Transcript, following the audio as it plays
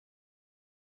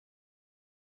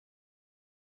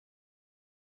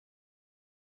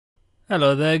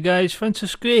Hello there guys,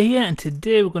 Francis Gray here, and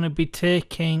today we're going to be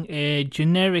taking a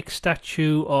generic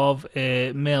statue of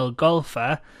a male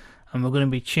golfer and we're going to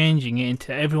be changing it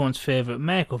into everyone's favourite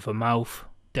make of a mouth,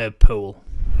 Deadpool.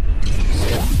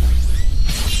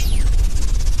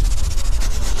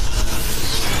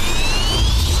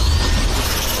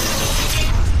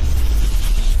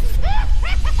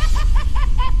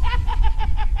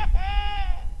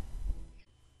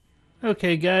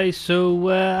 Okay guys, so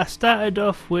I started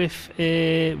off with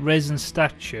a resin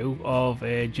statue of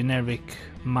a generic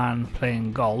man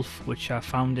playing golf, which I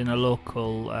found in a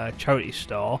local charity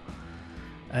store,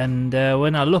 and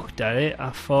when I looked at it I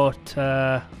thought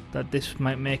that this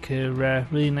might make a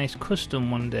really nice custom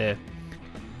one day.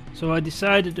 So I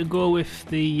decided to go with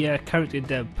the character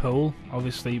Deadpool,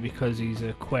 obviously because he's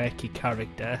a quirky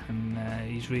character and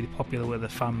he's really popular with the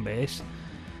fan base.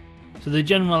 So the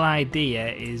general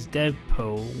idea is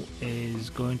Deadpool is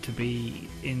going to be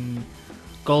in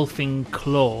golfing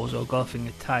clothes or golfing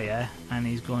attire, and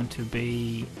he's going to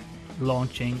be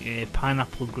launching a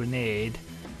pineapple grenade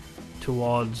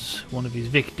towards one of his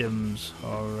victims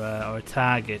or a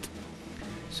target.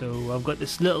 So I've got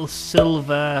this little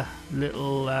silver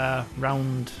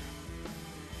round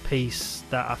piece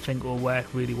that I think will work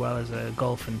really well as a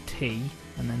golfing tee,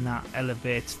 and then that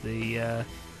elevates the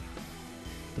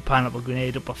pineapple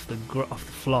grenade up off the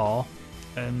floor,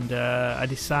 and I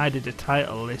decided to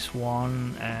title this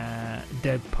one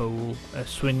Deadpool a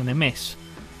swing and a miss.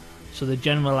 So the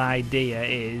general idea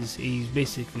is he's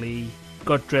basically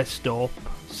got dressed up,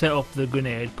 set up the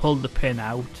grenade, pulled the pin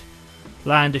out,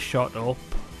 lined a shot up,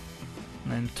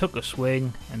 and then took a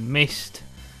swing and missed,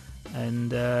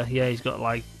 and yeah, he's got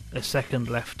like a second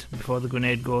left before the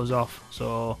grenade goes off,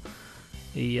 so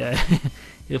he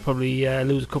he'll probably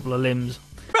lose a couple of limbs.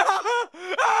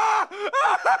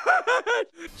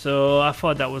 So I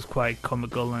thought that was quite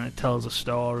comical, and it tells a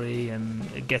story and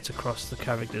it gets across the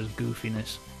character's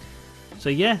goofiness. So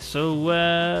yeah,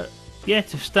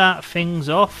 to start things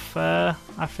off, I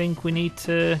think we need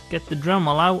to get the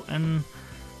Dremel out and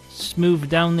smooth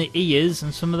down the ears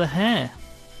and some of the hair.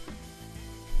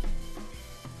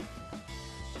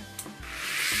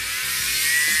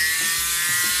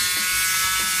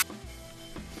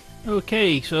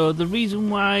 Okay, so the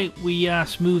reason why we are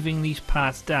smoothing these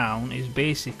parts down is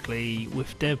basically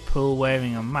with Deadpool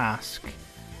wearing a mask,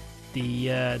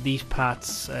 these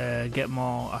parts get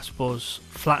more, I suppose,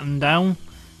 flattened down,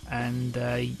 and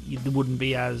they wouldn't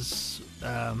be as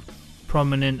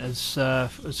prominent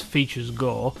as features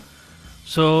go.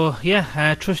 So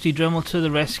yeah, trusty Dremel to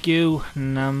the rescue,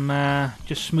 and I'm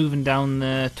just smoothing down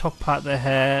the top part of the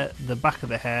hair, the back of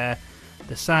the hair,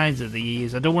 the sides of the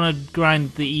ears. I don't want to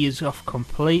grind the ears off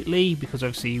completely because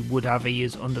obviously you would have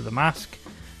ears under the mask,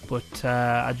 but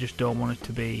I just don't want it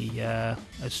to be as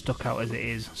stuck out as it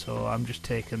is, so I'm just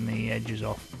taking the edges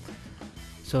off.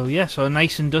 So yeah, so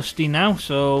nice and dusty now,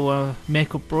 so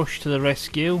makeup brush to the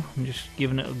rescue. I'm just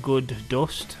giving it a good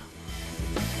dust.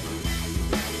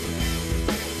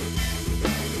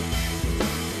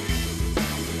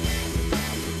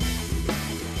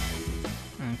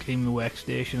 Clean my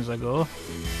workstation as I go.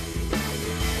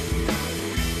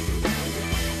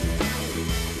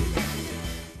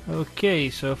 Okay,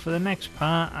 so for the next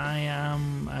part I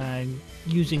am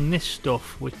using this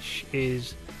stuff, which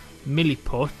is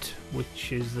Milliput,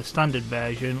 which is the standard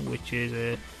version, which is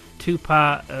a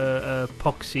 2-part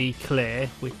epoxy clay,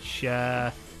 which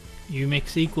you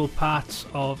mix equal parts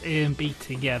of A and B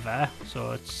together,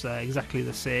 so it's exactly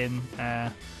the same.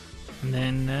 And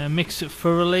then mix it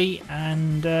thoroughly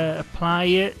and apply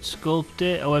it, sculpt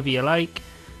it however you like,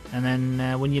 and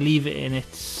then when you leave it in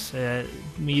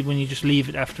when you just leave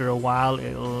it after a while,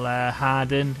 it'll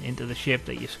harden into the shape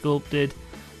that you sculpted,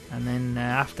 and then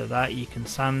after that you can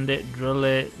sand it, drill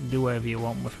it, do whatever you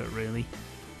want with it really.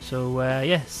 So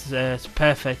yes, it's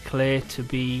perfect clay to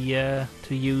be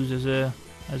to use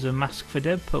as a mask for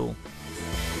Deadpool.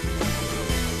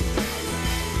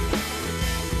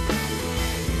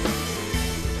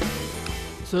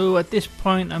 So at this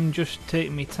point I'm just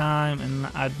taking my time and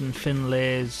adding thin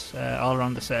layers all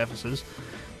around the surfaces.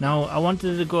 Now I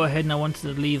wanted to go ahead and I wanted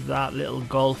to leave that little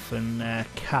golfing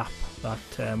cap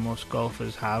that most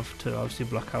golfers have to obviously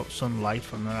block out sunlight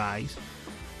from their eyes.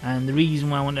 And the reason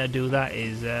why I wanted to do that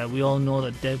is we all know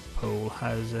that Deadpool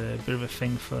has a bit of a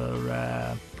thing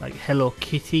for like Hello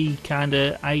Kitty kind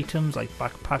of items, like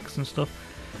backpacks and stuff.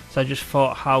 So I just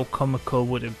thought, how comical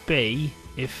would it be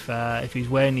if he's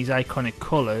wearing these iconic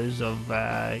colours of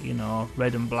you know,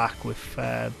 red and black with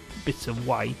bits of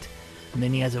white, and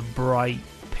then he has a bright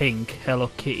pink Hello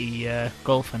Kitty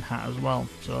golfing hat as well.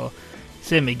 So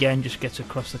same again, just gets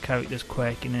across the character's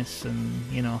quirkiness, and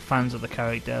you know, fans of the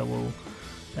character will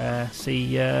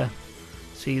see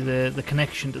the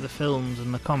connection to the films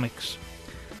and the comics.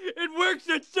 It works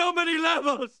at so many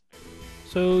levels.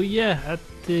 So yeah, at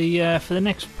the for the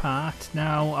next part,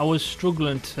 now I was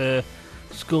struggling to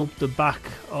sculpt the back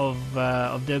of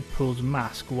Deadpool's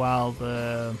mask while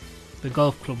the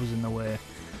golf club was in the way.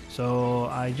 So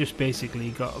I just basically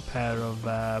got a pair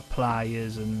of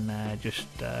pliers and just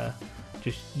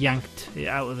yanked it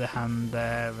out of the hand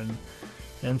there, and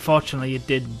unfortunately it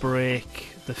did break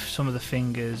some of the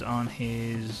fingers on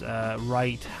his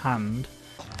right hand.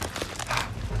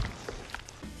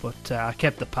 But I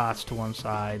kept the parts to one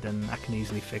side, and I can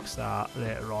easily fix that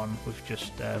later on with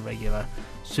just regular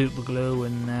super glue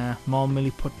and more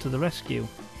Milliput to the rescue.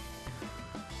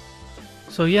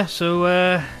 So yeah,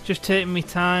 just taking my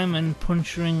time and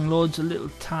puncturing loads of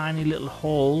little tiny little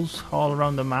holes all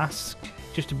around the mask,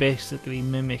 just to basically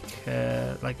mimic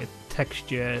like a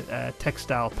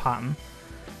textile pattern.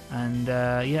 And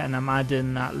yeah, and I'm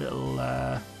adding that little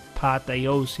part that he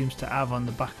always seems to have on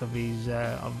the back of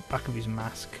his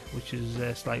mask, which is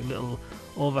this like little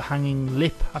overhanging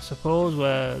lip, I suppose,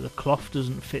 where the cloth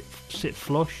doesn't sit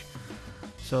flush.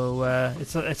 So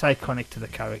it's iconic to the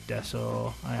character,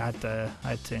 so I had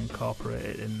to incorporate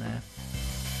it in there.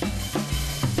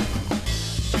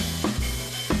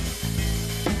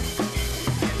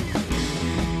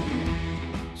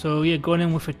 So yeah, going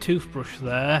in with a toothbrush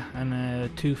there and a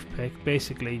toothpick,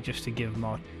 basically just to give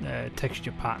more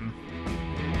texture pattern.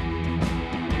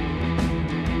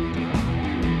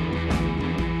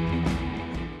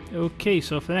 Okay,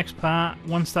 so for the next part,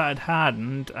 once that had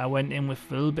hardened, I went in with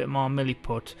a little bit more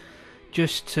Milliput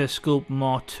just to sculpt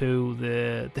more to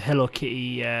the Hello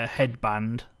Kitty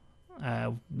headband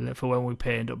for when we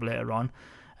paint up later on.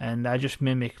 And I just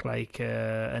mimic like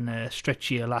a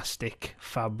stretchy elastic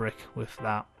fabric with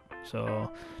that,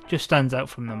 so just stands out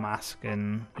from the mask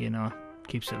and, you know,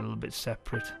 keeps it a little bit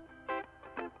separate.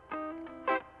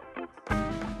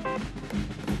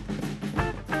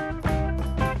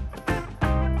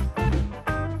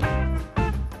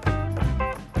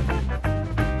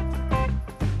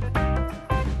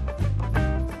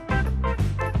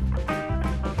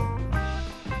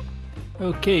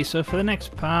 Okay, so for the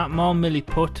next part, more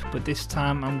Milliput, but this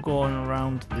time I'm going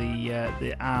around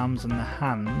the arms and the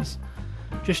hands,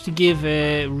 just to give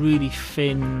a really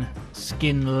thin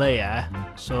skin layer,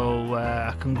 so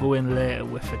I can go in later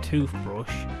with a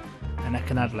toothbrush, and I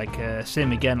can add like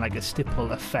same again, like a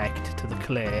stipple effect to the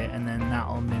clay, and then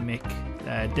that'll mimic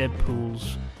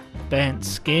Deadpool's burnt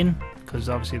skin, because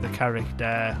obviously the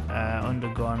character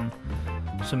undergone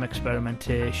some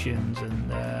experimentations,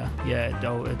 and yeah,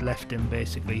 it left him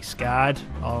basically scarred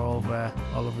all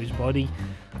over his body.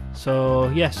 So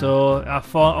yeah, so I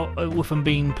thought with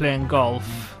him playing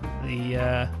golf,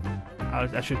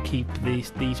 I should keep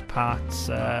these parts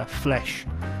flesh.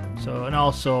 So, and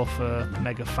also for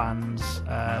mega fans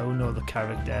who know the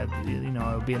character, you know,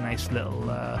 it'll be a nice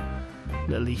little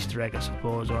Easter egg, I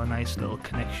suppose, or a nice little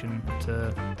connection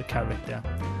to the character.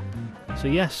 So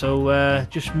yeah,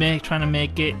 just trying to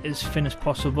make it as thin as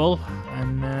possible,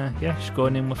 and yeah, just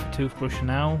going in with a toothbrush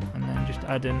now, and then just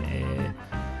adding a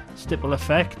stipple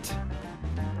effect,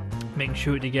 making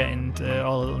sure to get into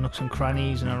all the little nooks and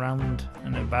crannies and around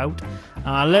and about.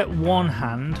 I let one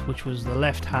hand, which was the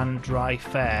left hand, dry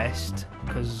first,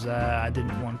 because I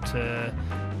didn't want to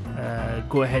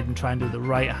go ahead and try and do the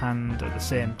right hand at the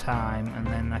same time and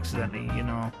then accidentally, you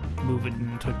know, move it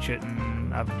and touch it,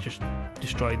 and I've just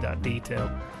destroyed that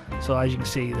detail. So as you can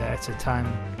see there, it's a time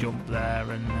jump there,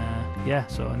 and yeah,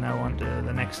 so now on to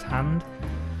the next hand,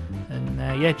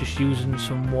 and yeah, just using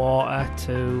some water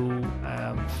to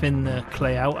thin the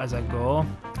clay out as I go,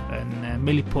 and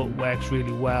Milliput works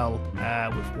really well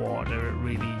with water. It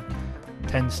really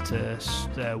tends to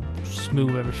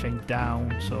smooth everything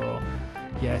down, so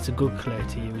yeah, it's a good clay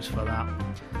to use for that.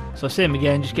 So same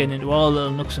again, just getting into all the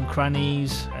little nooks and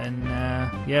crannies, and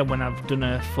yeah, when I've done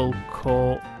a full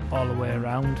coat all the way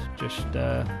around, just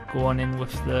go on in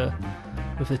with the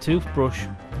toothbrush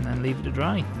and then leave it to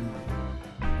dry.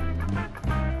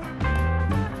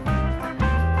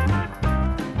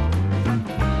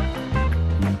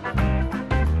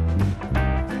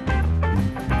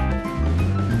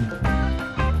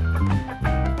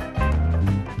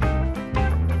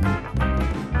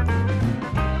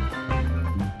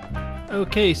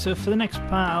 Okay, so for the next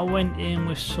part I went in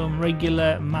with some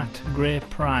regular matte grey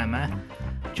primer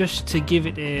just to give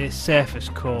it a surface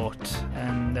coat,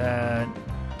 and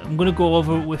I'm going to go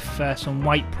over it with some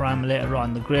white primer later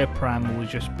on. The grey primer was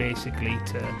just basically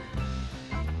to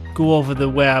go over the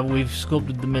where we've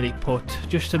sculpted the milli put,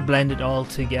 just to blend it all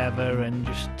together, and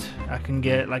just I can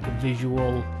get like a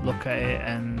visual look at it,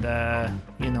 and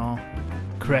you know,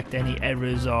 correct any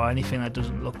errors or anything that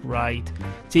doesn't look right.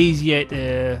 It's easier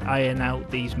to iron out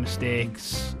these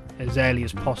mistakes as early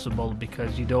as possible,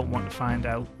 because you don't want to find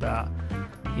out that,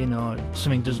 you know,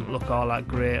 something doesn't look all that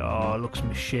great or looks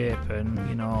misshapen,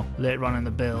 you know, later on in the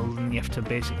build, and you have to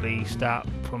basically start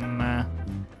from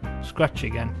scratch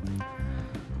again.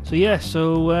 So yeah,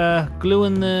 so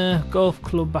gluing the golf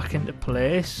club back into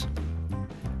place.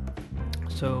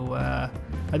 So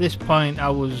at this point I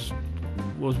was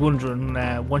wondering,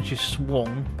 once you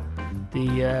swung,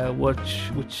 the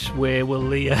which way will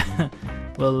the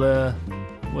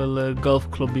will the golf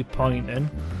club be pointing?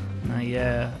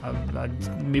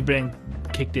 And my brain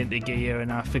kicked into gear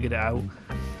and I figured it out.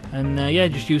 And yeah,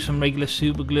 just use some regular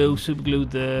super glue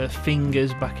the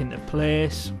fingers back into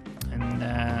place. And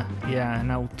yeah,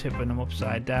 now tipping them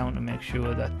upside down to make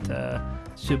sure that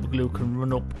super glue can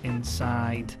run up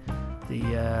inside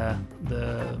the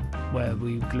where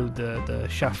we glued the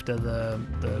shaft of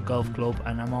the golf club.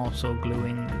 And I'm also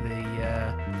gluing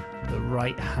the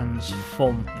right hand's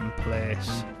thumb in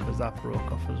place, because that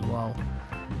broke off as well.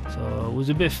 So it was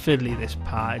a bit fiddly, this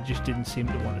part. It just didn't seem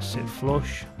to want to sit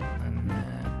flush, and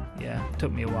yeah, it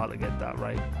took me a while to get that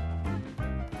right.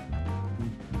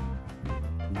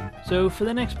 So for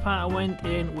the next part I went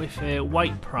in with a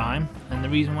white prime, and the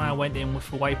reason why I went in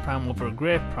with a white prime over a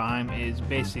grey prime is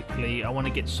basically I want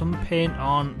to get some paint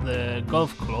on the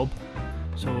golf club,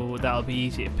 so that'll be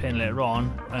easy to paint later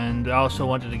on. And I also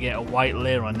wanted to get a white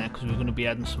layer on there because we're going to be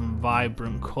adding some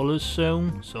vibrant colours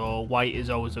soon, so white is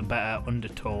always a better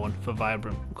undertone for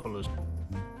vibrant colours.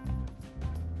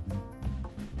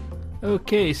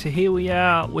 Okay, so here we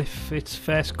are with its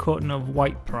first coating of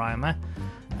white primer,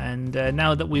 and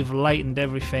now that we've lightened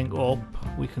everything up,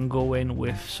 we can go in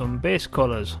with some base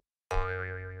colours.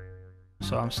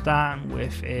 So I'm starting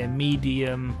with a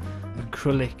medium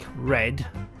acrylic red,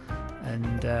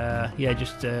 and yeah,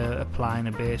 just applying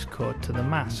a base coat to the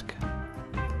mask.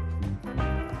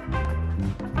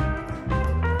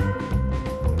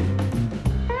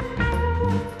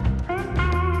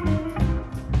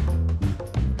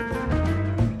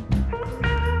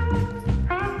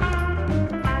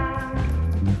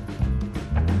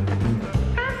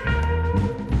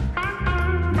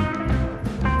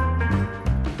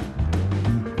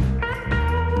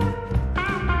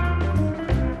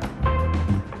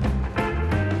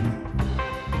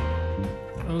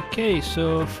 Okay,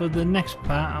 so for the next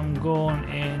part I'm going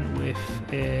in with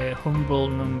a Humble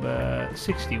number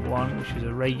 61, which is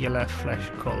a regular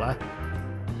flesh colour,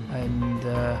 and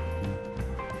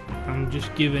I'm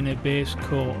just giving a base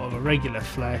coat of a regular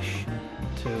flesh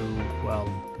to, well,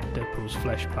 Deadpool's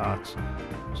flesh parts.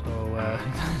 So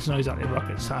it's not exactly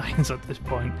rocket science at this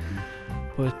point.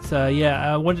 But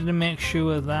yeah, I wanted to make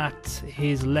sure that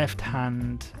his left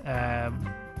hand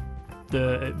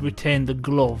retain the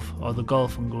glove, or the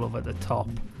golfing glove at the top.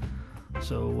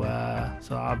 So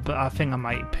I think I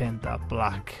might paint that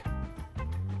black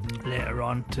later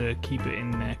on to keep it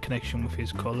in connection with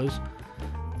his colours.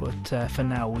 But for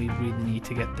now we really need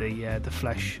to get the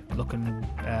flesh looking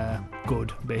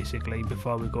good, basically,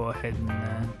 before we go ahead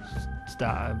and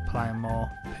start applying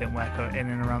more paintwork in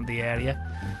and around the area.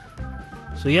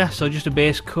 So yeah, so just a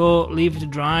base coat, leave it to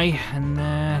dry, and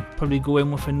probably go in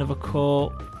with another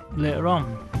coat later on.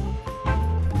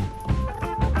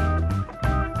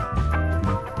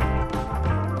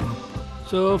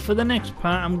 So for the next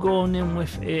part I'm going in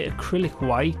with a acrylic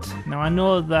white. Now I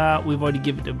know that we've already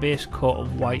given it a base coat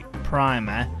of white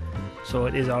primer, so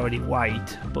it is already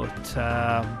white, but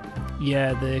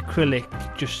yeah, the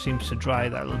acrylic just seems to dry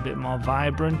that a little bit more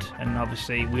vibrant. And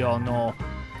obviously we all know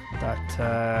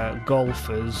that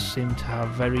golfers seem to have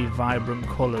very vibrant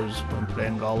colours when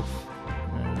playing golf.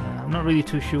 I'm not really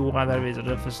too sure why that is. I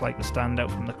don't know if it's like the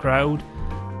standout from the crowd.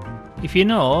 If you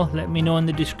know, let me know in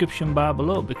the description bar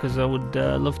below, because I would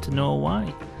love to know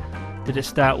why. Did it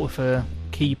start with a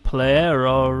key player,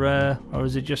 or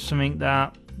is it just something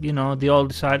that, you know, they all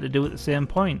decided to do at the same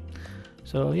point?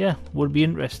 So yeah, would be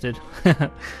interested.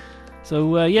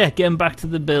 So yeah, getting back to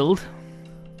the build.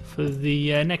 For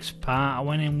the next part, I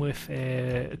went in with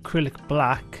acrylic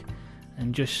black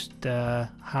and just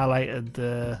highlighted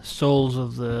the soles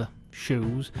of the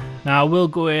shoes. Now I will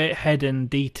go ahead and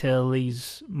detail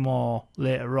these more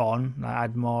later on. I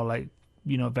add more, like,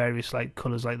 you know, various like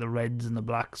colours like the reds and the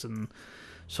blacks and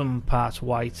some parts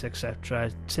whites,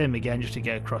 etc. Same again, just to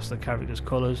get across the characters'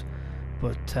 colours.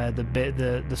 But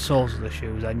the soles of the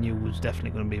shoes I knew was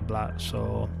definitely going to be black.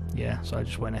 So yeah, so I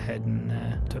just went ahead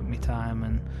and took my time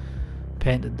and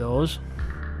painted those.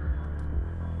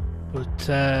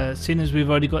 But seeing as we've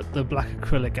already got the black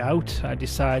acrylic out, I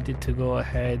decided to go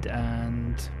ahead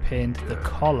and paint the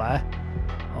collar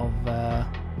of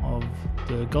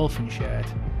the golfing shirt.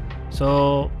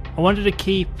 So I wanted to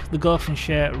keep the golfing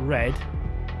shirt red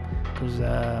because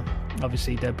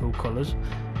obviously Deadpool colours,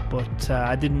 but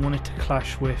I didn't want it to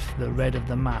clash with the red of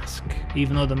the mask,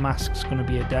 even though the mask's going to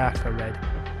be a darker red.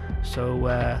 So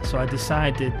I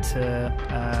decided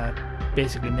to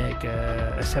basically make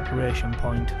a separation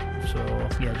point. So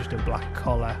yeah, just a black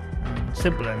collar,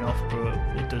 simple enough, but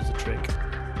it does the trick.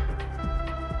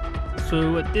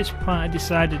 So at this point I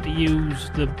decided to use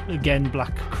the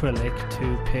black acrylic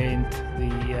to paint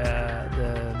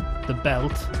the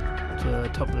belt to the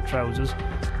top of the trousers,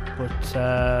 but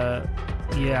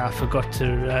yeah, I forgot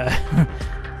to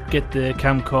get the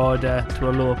camcorder to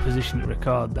a lower position to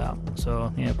record that,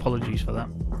 so yeah, apologies for that.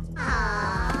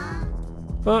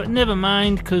 But never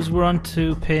mind, because we're on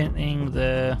to painting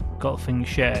the golfing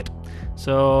shirt.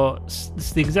 So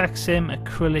it's the exact same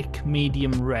acrylic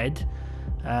medium red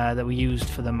that we used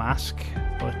for the mask,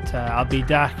 but I'll be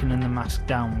darkening the mask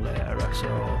down later, so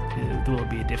there will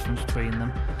be a difference between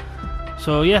them.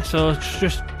 So yeah, so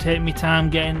just take me time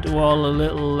getting to all the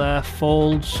little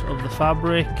folds of the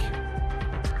fabric.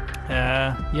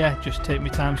 Yeah, just take me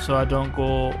time so I don't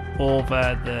go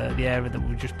over the area that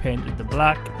we just painted the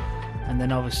black. And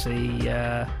then obviously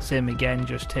same again,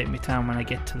 just take me time when I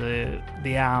get to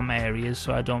the arm areas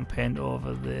so I don't paint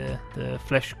over the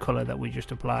flesh colour that we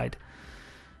just applied.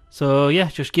 So yeah,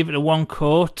 just give it a one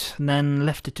coat and then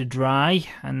left it to dry,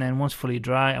 and then once fully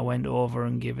dry I went over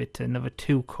and give it another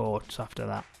 2 coats after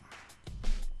that.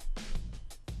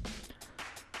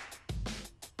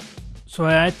 So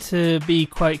I had to be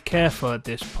quite careful at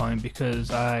this point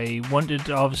because I wanted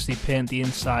to obviously paint the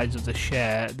insides of the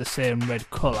shirt the same red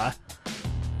colour,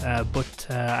 but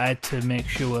I had to make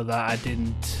sure that I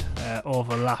didn't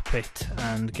overlap it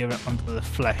and give it onto the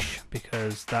flesh,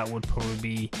 because that would probably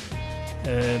be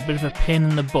a bit of a pain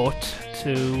in the butt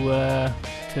to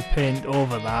paint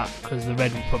over that, because the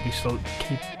red will probably still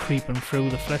keep creeping through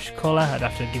the flesh colour. I'd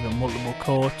have to give it multiple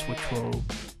coats, which will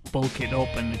bulk it up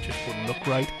and it just wouldn't look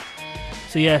right.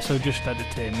 So yeah, so just had to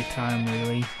take my time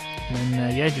really, and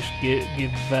then yeah, just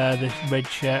give the red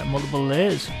shirt multiple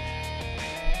layers.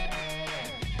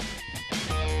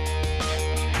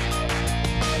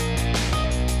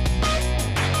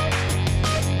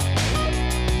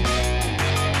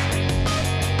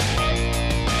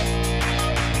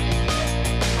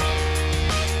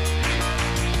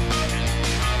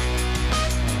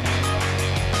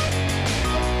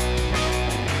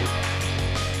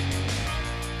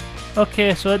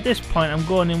 Okay, so at this point I'm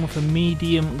going in with a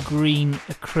medium green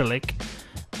acrylic,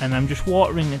 and I'm just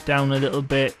watering it down a little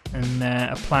bit and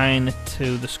applying it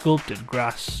to the sculpted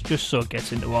grass, just so it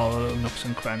gets into all the little nooks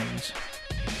and crannies.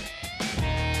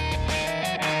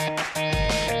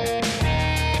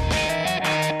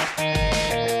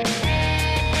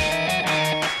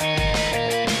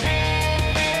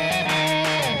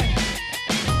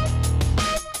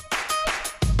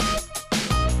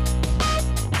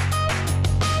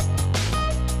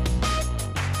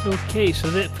 Okay, so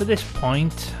for this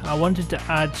point I wanted to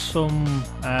add some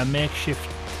makeshift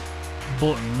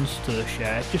buttons to the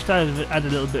shirt, just add a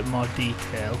little bit more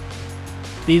detail.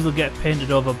 These will get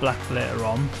painted over black later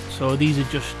on, so these are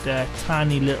just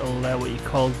tiny little what you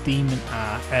call diamond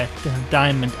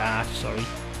art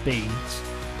beads,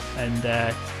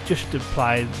 and just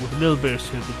apply with a little bit of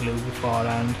super glue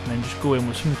beforehand, and then just go in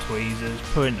with some tweezers,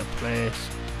 put it into place,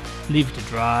 leave it to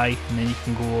dry, and then you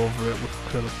can go over it with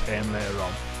acrylic paint later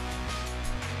on.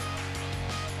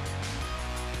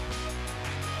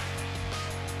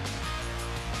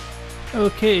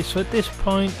 Okay, so at this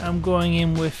point I'm going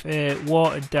in with a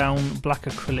watered down black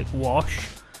acrylic wash,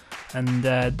 and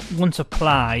once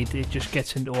applied it just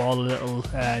gets into all the little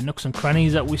nooks and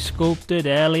crannies that we sculpted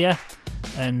earlier,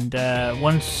 and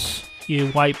once you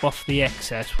wipe off the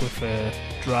excess with a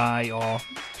dry or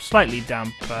slightly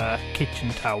damp kitchen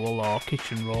towel or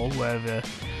kitchen roll, wherever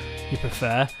you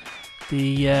prefer,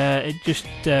 it just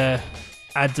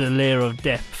adds a layer of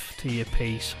depth to your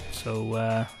piece.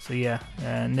 So yeah,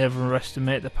 never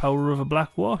underestimate the power of a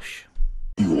black wash.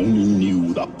 You only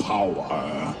knew the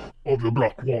power of the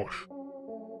black wash.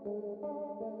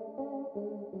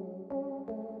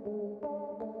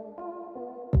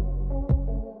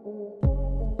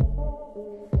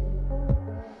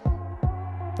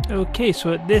 Okay,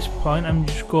 so at this point I'm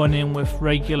just going in with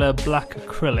regular black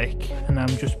acrylic, and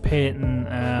I'm just painting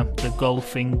the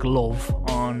golfing glove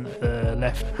on the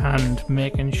left hand,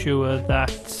 making sure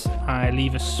that I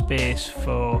leave a space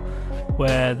for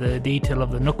where the detail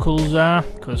of the knuckles are,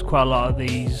 because quite a lot of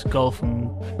these golfing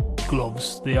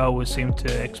gloves, they always seem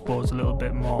to expose a little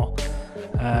bit more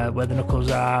where the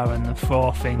knuckles are and the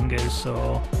forefingers.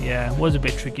 So yeah, it was a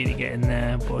bit tricky to get in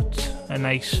there, but a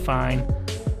nice fine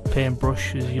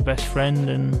paintbrush is your best friend,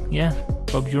 and yeah,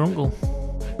 Bob's your uncle.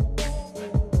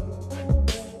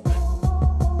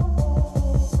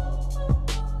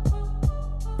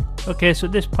 Okay, so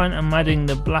at this point I'm adding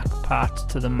the black part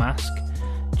to the mask,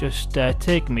 just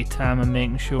taking my time and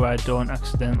making sure I don't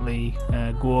accidentally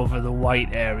go over the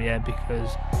white area,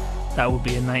 because that would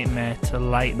be a nightmare to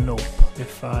lighten up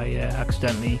if I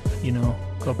accidentally, you know,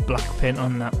 got black paint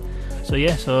on that. So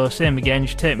yeah, so same again,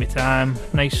 just take my time,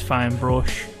 nice fine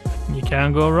brush, and you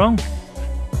can't go wrong.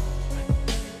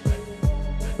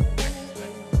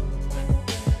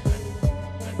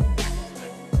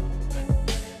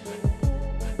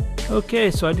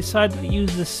 Okay, so I decided to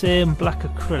use the same black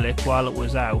acrylic while it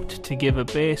was out to give a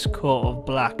base coat of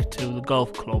black to the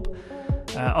golf club.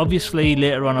 Obviously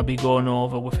later on I'll be going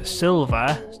over with a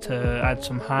silver to add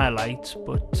some highlights,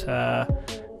 but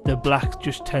the black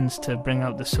just tends to bring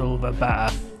out the silver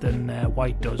better than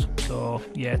white does. So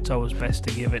yeah, it's always best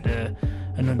to give it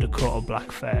an undercoat of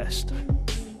black first.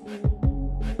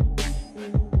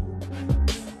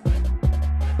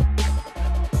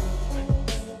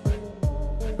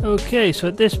 Okay, so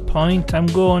at this point I'm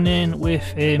going in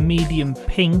with a medium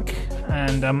pink,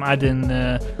 and I'm adding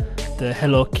the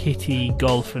Hello Kitty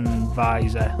golfing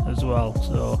visor as well.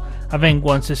 So I think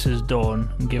once this is done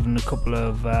and given a couple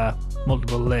of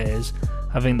multiple layers,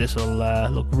 I think this will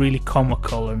look really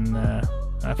comical, and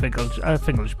I think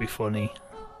it'll just be funny.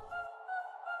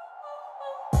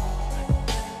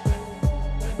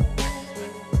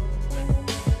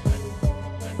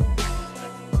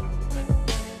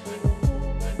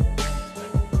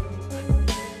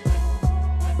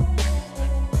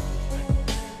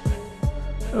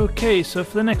 Okay, so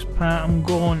for the next part I'm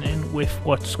going in with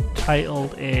what's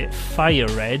titled a Fire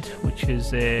Red, which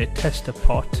is a tester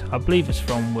pot. I believe it's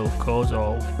from Wilko's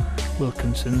or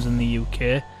Wilkinson's in the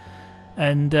UK,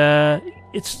 and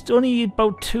it's only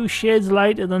about 2 shades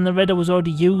lighter than the red I was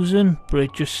already using, but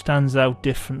it just stands out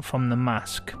different from the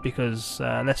mask, because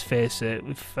let's face it,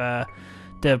 if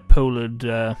Deadpool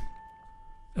had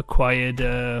acquired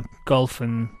a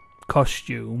golfing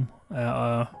costume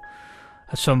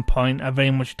at some point, I very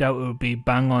much doubt it would be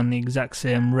bang on the exact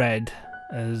same red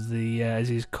as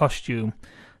his costume.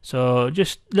 So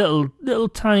just little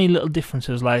tiny little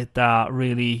differences like that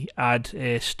really add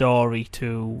a story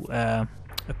to a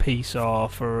piece or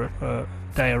for a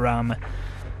diorama.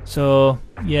 So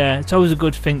yeah, it's always a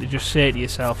good thing to just say to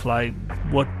yourself, like,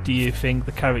 what do you think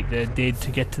the character did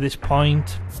to get to this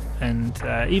point? And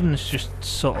even if it's just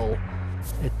subtle,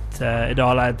 it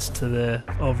all adds to the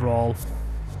overall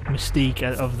mystique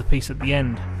of the piece at the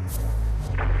end.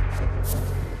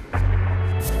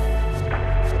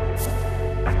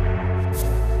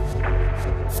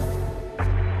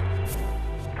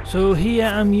 So here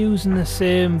I'm using the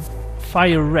same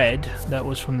Fire Red that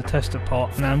was from the tester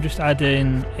pot, and I'm just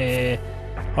adding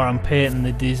I'm painting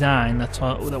the design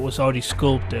that was already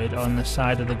sculpted on the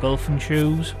side of the golfing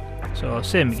shoes. So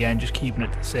same again, just keeping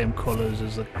it the same colours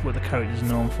as what the character is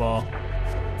known for.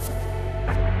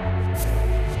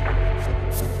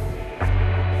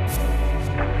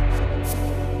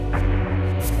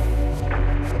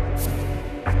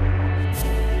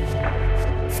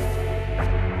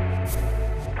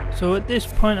 So at this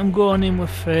point I'm going in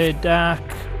with a dark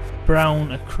brown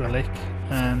acrylic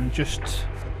and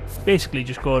basically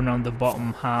just going around the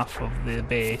bottom half of the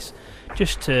base,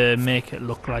 just to make it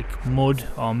look like mud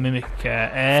or mimic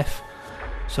earth.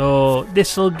 So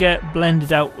this will get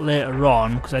blended out later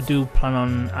on, because I do plan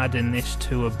on adding this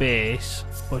to a base,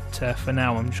 but for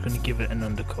now I'm just going to give it an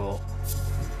undercoat.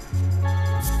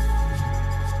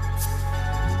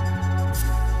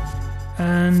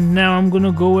 And now I'm going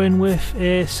to go in with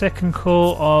a second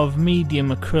coat of medium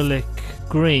acrylic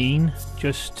green,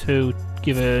 just to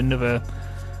give another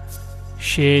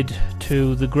shade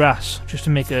to the grass, just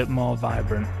to make it more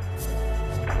vibrant.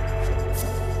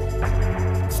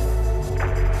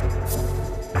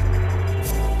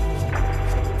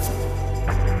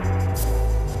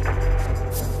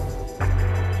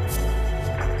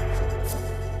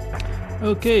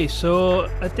 Okay, so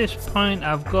at this point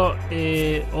I've got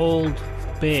a old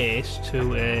base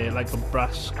to like a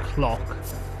brass clock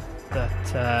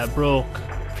that broke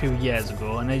a few years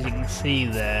ago, and as you can see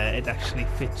there, it actually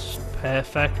fits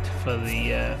perfect for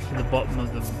the bottom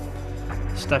of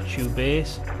the statue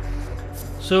base.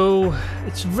 So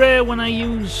it's rare when I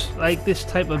use like this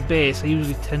type of base. I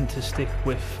usually tend to stick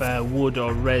with wood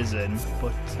or resin,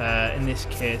 but in this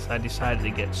case I decided to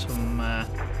get some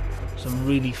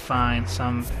really fine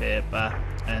sandpaper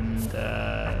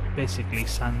and basically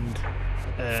sand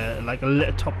like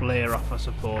a top layer off, I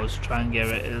suppose, try and get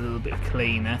it a little bit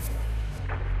cleaner.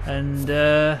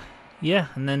 And yeah,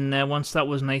 and then once that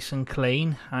was nice and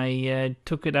clean, I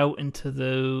took it out into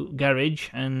the garage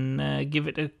and give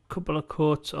it a couple of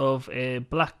coats of a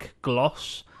black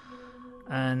gloss.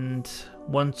 And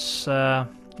once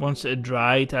it had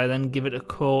dried, I then give it a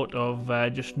coat of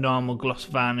just normal gloss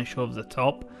varnish over the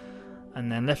top,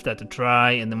 and then left that to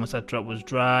dry. And then once that drop was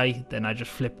dry, then I just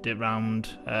flipped it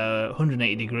round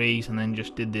 180 degrees and then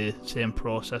just did the same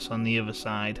process on the other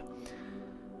side.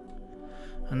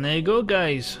 And there you go,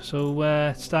 guys. So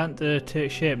it's starting to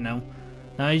take shape now.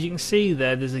 Now, as you can see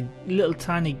there's a little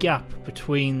tiny gap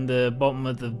between the bottom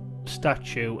of the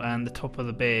statue and the top of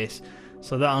the base,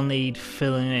 so that'll need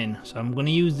filling in. So I'm going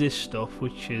to use this stuff,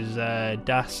 which is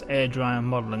Das air dry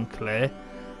modelling clay,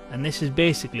 and this is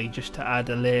basically just to add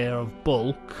a layer of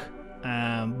bulk,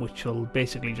 which will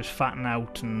basically just fatten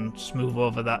out and smooth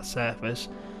over that surface.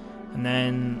 And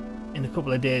then in a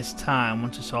couple of days time,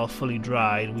 once it's all fully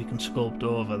dried, we can sculpt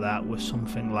over that with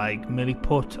something like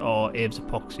milliput or Abe's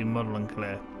epoxy modelling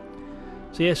clay.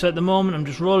 So yeah, so at the moment I'm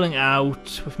just rolling it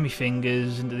out with my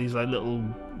fingers into these like little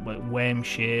like worm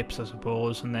shapes, I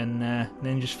suppose, and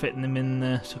then just fitting them in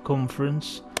the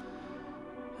circumference,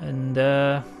 and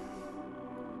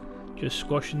just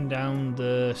squashing down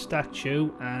the statue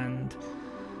and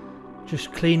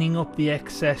just cleaning up the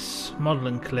excess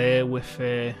modelling clay with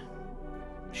a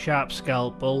sharp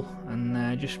scalpel,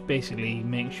 and just basically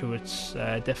make sure it's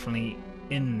definitely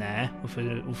in there with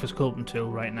a sculpting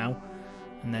tool right now,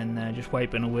 and then just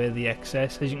wiping away the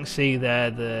excess. As you can see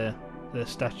there, the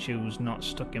statue's not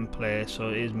stuck in place, so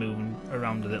it is moving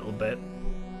around a little bit.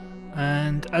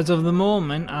 And as of the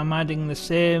moment, I'm adding the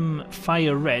same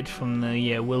fire red from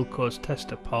the Wilco's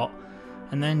tester pot,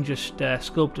 and then just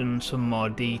sculpting some more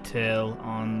detail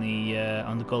on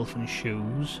the golfing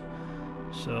shoes.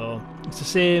 So it's the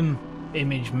same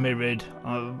image mirrored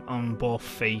on both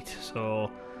feet, so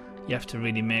you have to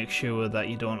really make sure that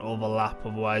you don't overlap,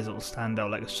 otherwise it'll stand out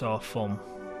like a sore thumb.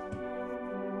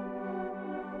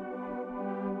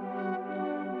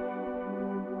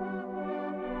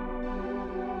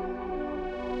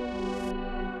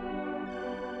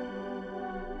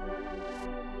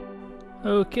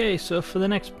 Okay, so for the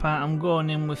next part I'm going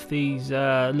in with these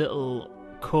little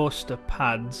coaster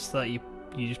pads that you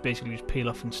just basically just peel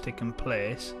off and stick in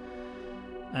place,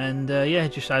 and yeah,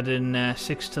 just adding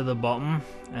 6 to the bottom,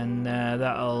 and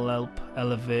that'll help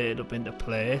elevate it up into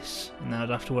place, and then I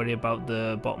don't have to worry about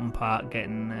the bottom part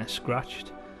getting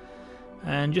scratched.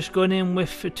 And just going in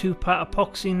with a 2-part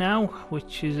epoxy now,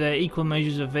 which is equal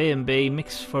measures of A and B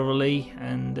mixed thoroughly,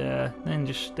 and then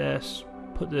just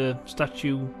put the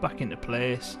statue back into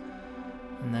place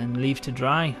and then leave to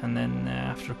dry, and then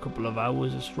after a couple of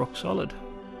hours it's rock solid.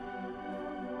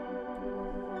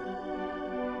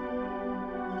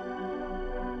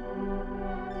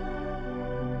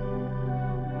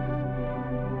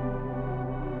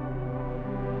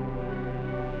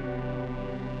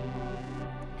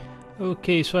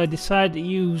 Okay, so I decided to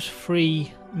use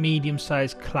 3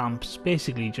 medium-sized clamps,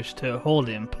 basically just to hold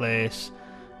it in place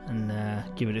and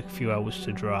give it a few hours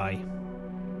to dry.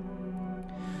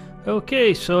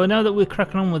 Okay, so now that we're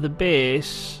cracking on with the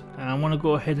base, I want to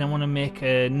go ahead and I want to make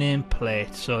a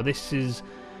nameplate. So this is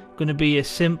going to be a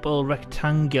simple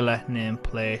rectangular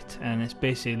nameplate, and it's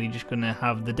basically just going to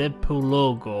have the Deadpool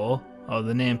logo, or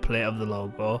the nameplate of the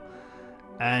logo,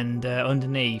 and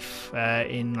underneath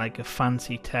in like a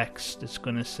fancy text it's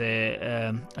going to say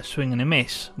a swing and a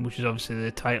miss, which is obviously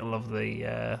the title of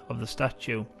the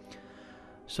statue.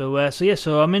 So yeah,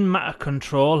 so I'm in matter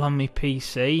control on my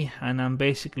PC, and I'm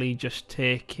basically just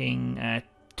taking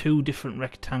 2 different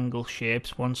rectangle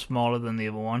shapes, one smaller than the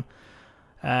other one,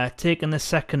 taking the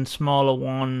second smaller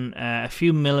one a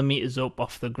few millimeters up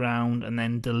off the ground, and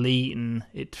then deleting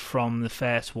it from the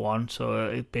first one, so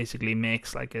it basically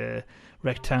makes like a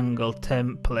rectangle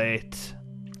template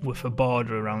with a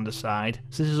border around the side.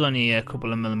 So this is only a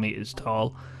couple of millimeters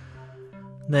tall.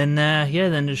 Then yeah,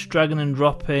 then just dragging and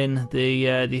dropping the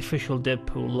official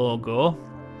Deadpool logo.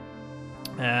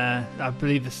 I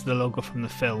believe this is the logo from the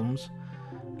films,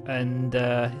 and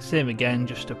same again,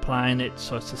 just applying it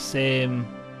so it's the same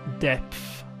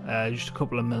depth, just a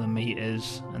couple of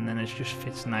millimeters, and then it just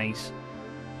fits nice.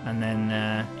 And then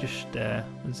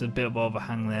there's a bit of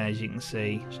overhang there, as you can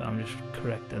see, so I'm just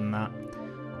correcting that.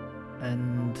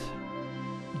 And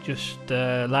just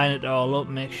line it all up,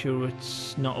 make sure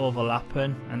it's not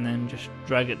overlapping, and then just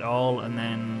drag it all and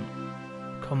then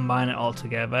combine it all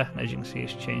together. As you can see,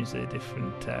 it's changed a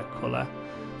different colour.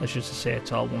 That's just to say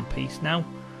it's all one piece now.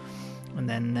 And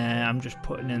then I'm just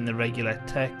putting in the regular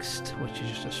text, which is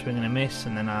just a swing and a miss,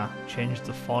 and then I changed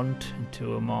the font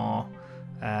into a more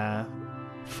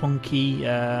funky,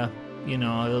 you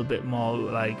know, a little bit more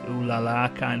like ooh la la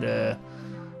kind of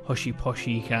hushy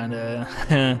poshy kind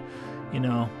of, you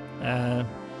know,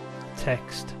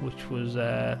 text, which was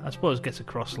I suppose gets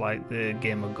across like the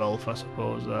game of golf. I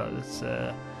suppose it's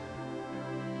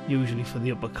usually for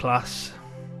the upper class.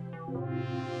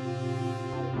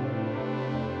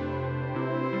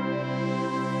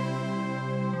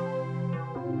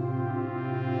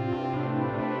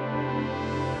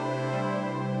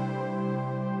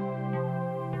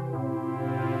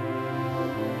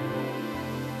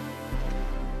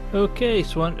 Okay,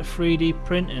 so on to 3D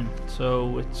printing.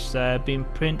 So it's been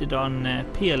printed on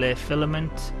PLA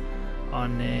filament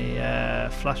on a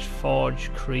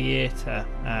FlashForge Creator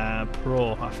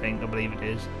Pro, I believe it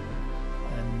is.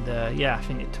 And yeah, I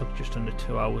think it took just under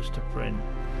 2 hours to print.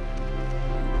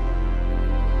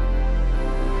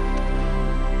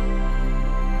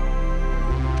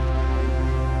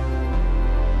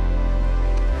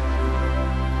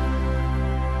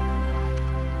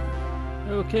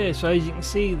 Okay, so as you can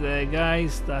see there,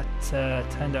 guys, that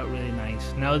turned out really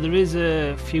nice. Now there is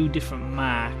a few different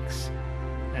marks,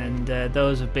 and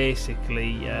those are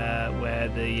basically where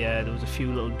there was a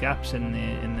few little gaps in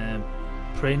the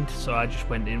print. So I just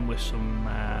went in with some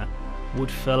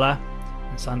wood filler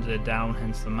and sanded it down,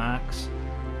 hence the marks.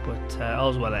 But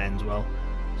all's well that ends well.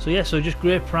 So yeah, so just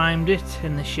grey primed it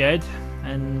in the shed,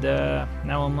 and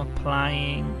now I'm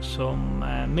applying some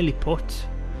milliput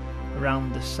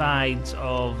around the sides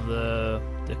of the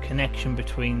connection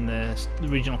between the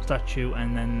original statue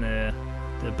and then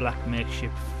the black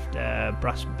makeshift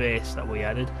brass base that we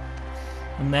added.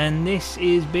 And then this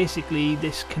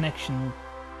connection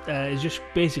is just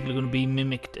basically going to be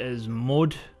mimicked as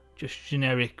mud, just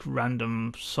generic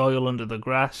random soil under the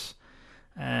grass.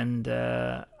 And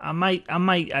I might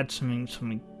add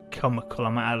something comical. I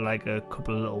might add like a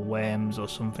couple of little worms or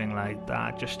something like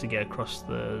that, just to get across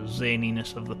the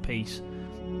zaniness of the piece.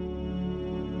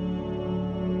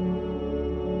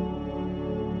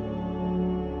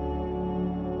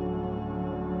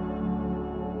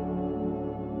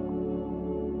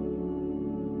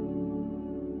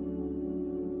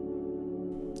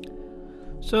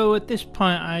 So at this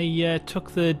point, I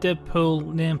took the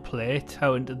Deadpool nameplate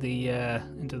out into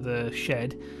the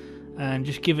shed and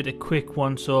just give it a quick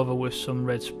once over with some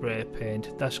red spray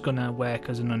paint. That's gonna work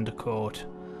as an undercoat.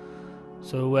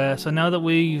 So so now that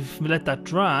we've let that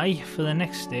dry, for the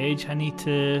next stage I need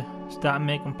to start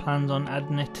making plans on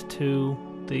adding it to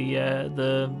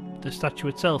the statue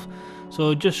itself.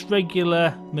 So just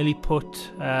regular milliput,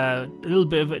 a little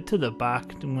bit of it to the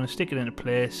back. I'm going to stick it into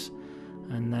place,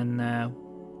 and then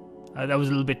that was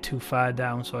a little bit too far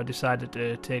down, so I decided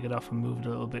to take it off and move it a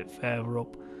little bit further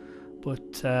up.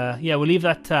 But yeah, we'll leave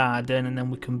that to harden, and then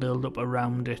we can build up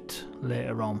around it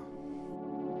later on.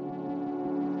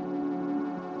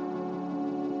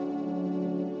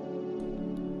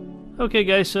 Okay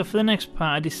guys, so for the next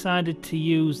part I decided to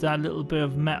use that little bit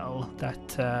of metal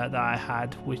that I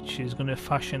had, which is going to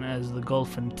fashion as the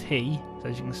golfing tee,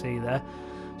 as you can see there.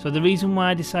 So the reason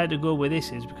why I decided to go with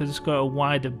this is because it's got a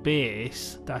wider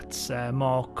base that's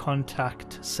more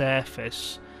contact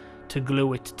surface to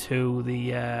glue it to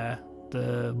the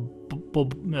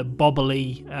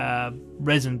bobbly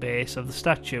resin base of the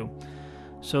statue.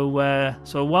 So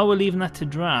so while we're leaving that to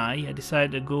dry, I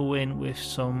decided to go in with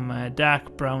some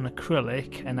dark brown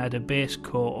acrylic and add a base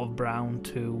coat of brown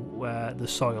to the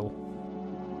soil.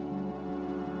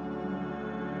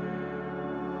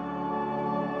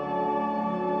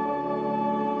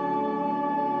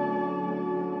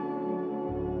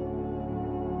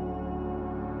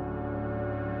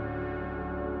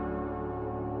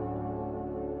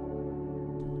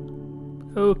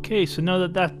 Okay, so now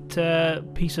that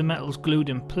that piece of metal's glued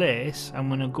in place, I'm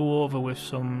going to go over with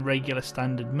some regular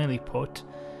standard milliput,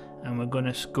 and we're going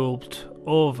to sculpt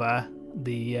over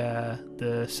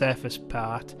the surface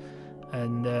part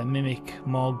and mimic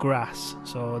more grass.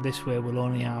 So this way we'll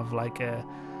only have like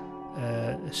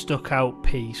a stuck out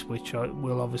piece, which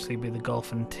will obviously be the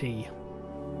golfing tee.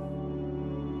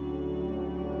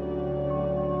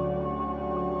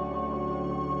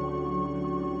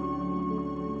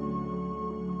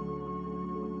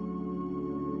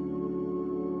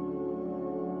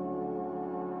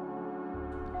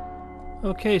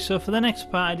 Okay, so for the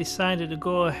next part I decided to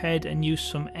go ahead and use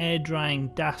some air drying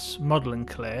DAS modelling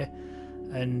clay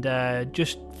and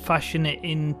just fashion it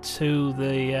into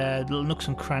the little nooks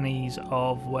and crannies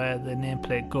of where the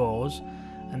nameplate goes,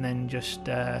 and then just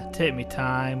take my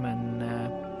time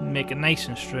and make it nice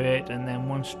and straight, and then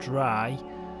once dry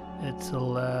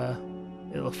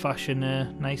it'll fashion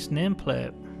a nice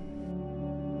nameplate.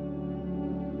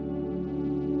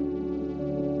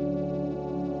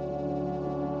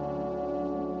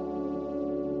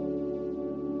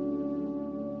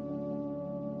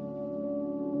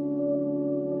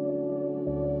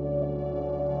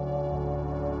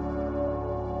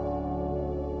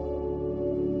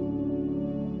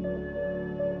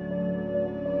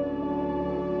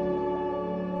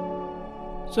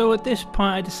 So at this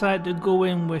point I decided to go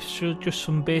in with just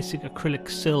some basic acrylic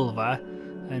silver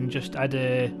and just add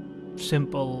a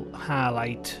simple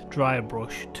highlight dry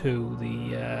brush to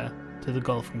the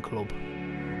golfing club.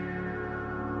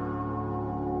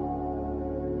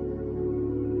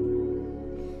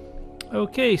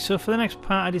 Okay, so for the next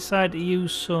part I decided to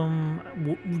use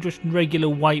some just regular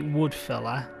white wood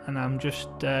filler, and I'm just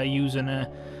using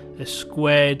a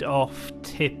squared off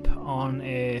tip on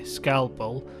a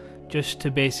scalpel, just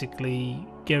to basically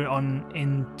get it on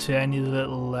into any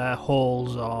little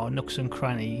holes or nooks and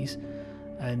crannies,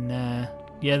 and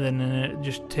yeah, then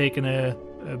just taking a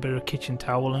bit of kitchen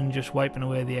towel and just wiping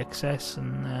away the excess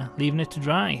and leaving it to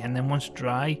dry. And then once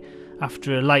dry,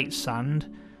 after a light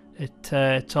sand,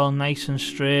 it's all nice and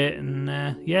straight, and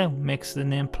yeah, makes the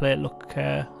nameplate look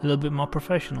a little bit more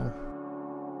professional.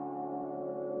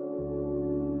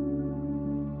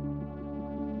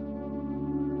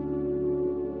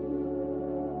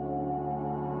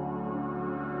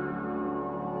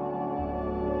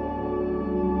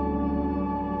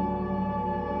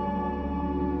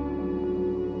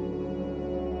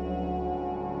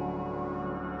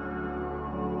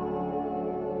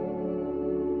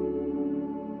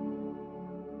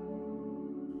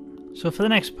 So for the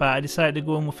next part I decided to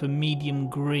go in with a medium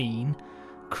green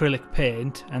acrylic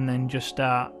paint and then just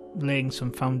start laying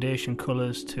some foundation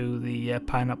colours to the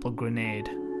pineapple grenade.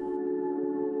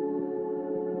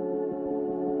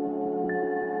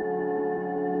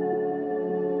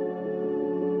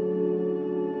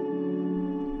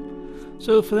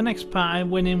 So for the next part I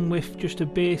went in with just a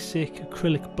basic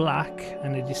acrylic black,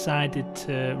 and I decided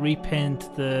to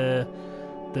repaint the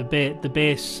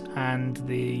base and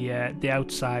the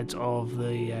outsides of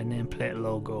the nameplate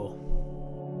logo.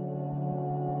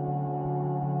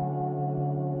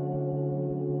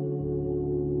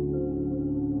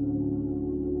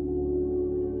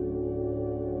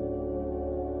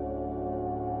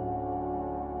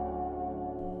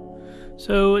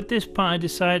 So at this point I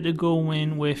decided to go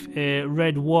in with a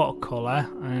red watercolour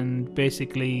and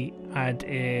basically add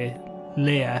a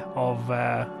layer of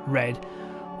red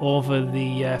over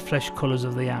the flesh colours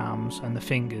of the arms and the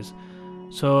fingers.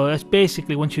 So that's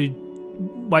basically, once you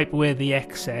wipe away the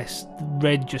excess, the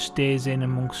red just stays in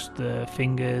amongst the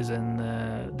fingers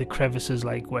and the crevices,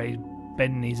 like where he's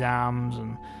bending his arms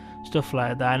and stuff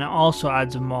like that, and it also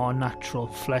adds a more natural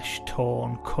flesh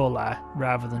tone colour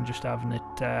rather than just having it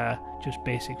just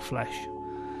basic flesh.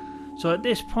 So at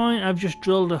this point I've just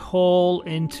drilled a hole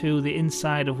into the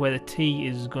inside of where the tee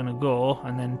is going to go,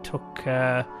 and then took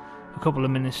a couple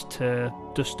of minutes to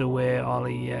dust away all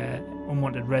the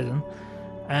unwanted resin,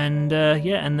 and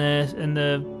yeah, and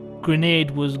the grenade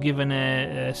was given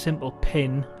a simple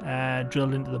pin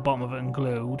drilled into the bottom of it and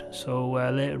glued, so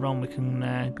later on we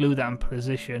can glue that in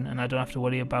position and I don't have to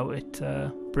worry about it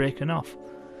breaking off.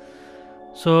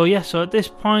 So yeah, so at this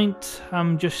point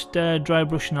I'm just dry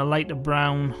brushing a lighter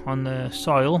brown on the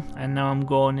soil, and now I'm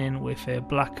going in with a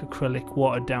black acrylic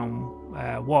watered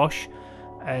down wash,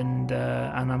 and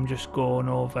I'm just going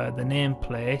over the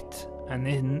nameplate, and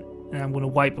then I'm going to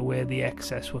wipe away the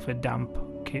excess with a damp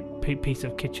piece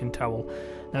of kitchen towel.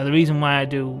 Now the reason why I've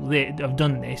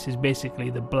done this is basically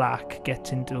the black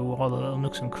gets into all the little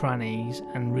nooks and crannies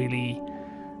and really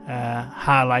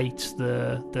highlights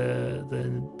the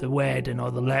wording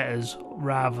or the letters,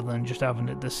 rather than just having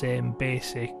it the same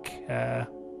basic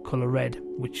colour red,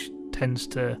 which tends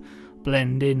to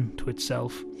blend into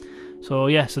itself. So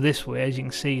yeah, so this way, as you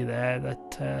can see there,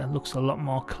 that looks a lot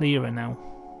more clearer now.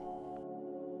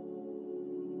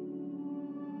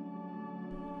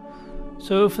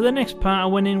 So for the next part I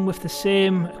went in with the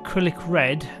same acrylic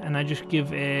red, and I just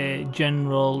give a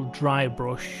general dry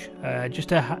brush just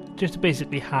to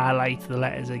basically highlight the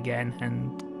letters again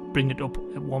and bring it up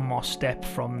one more step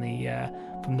from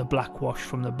the black wash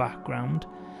from the background.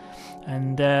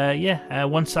 And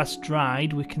once that's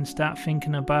dried, we can start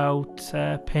thinking about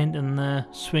painting the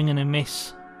swing and a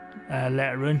miss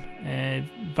lettering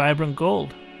vibrant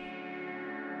gold.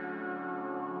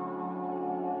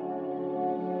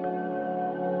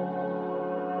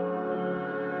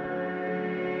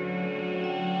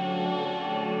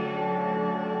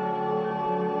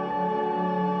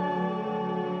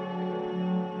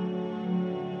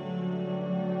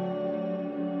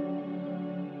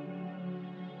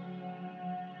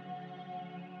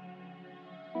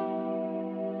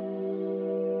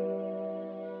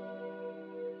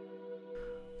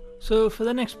 So for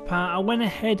the next part, I went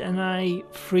ahead and I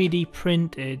 3D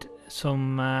printed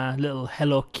some little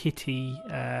Hello Kitty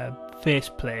face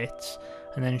plates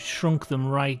and then shrunk them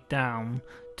right down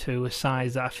to a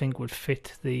size that I think would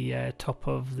fit the top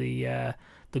of the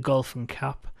golfing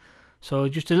cap. So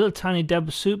just a little tiny dab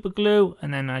of super glue,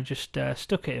 and then I just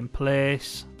stuck it in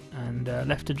place and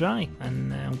left to dry,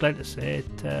 and I'm glad to say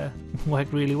it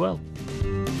worked really well.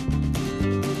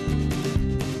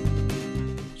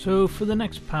 So for the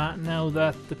next part, now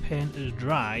that the paint is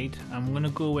dried, I'm going to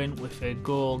go in with a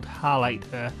gold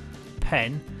highlighter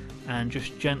pen and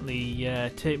just gently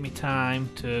take my time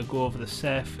to go over the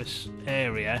surface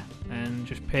area and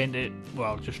just paint it,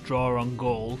 well, just draw on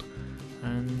gold,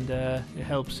 and it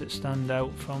helps it stand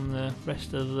out from the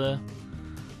rest of the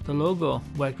logo.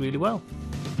 Worked really well.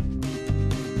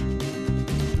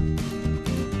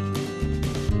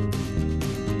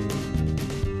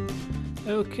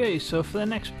 Okay, so for the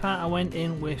next part I went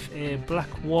in with a black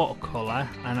watercolour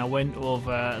and I went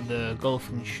over the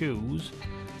golfing shoes.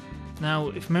 Now,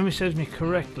 if memory serves me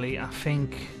correctly, I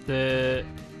think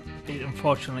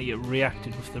unfortunately it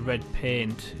reacted with the red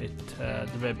paint. The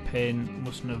red paint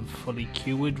mustn't have fully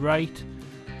cured right,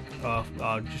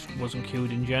 or just wasn't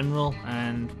cured in general,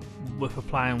 and with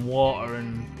applying water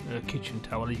and a kitchen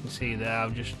towel, you can see there,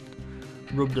 I've just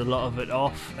rubbed a lot of it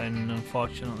off, and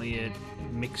unfortunately it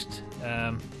mixed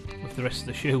with the rest of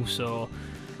the shoe, so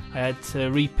I had to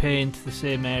repaint the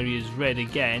same areas red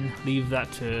again, leave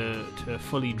that to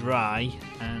fully dry,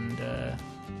 and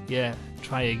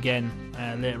try again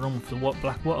later on with the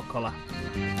black watercolour.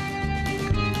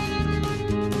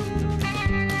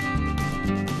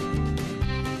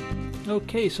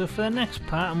 Okay, so for the next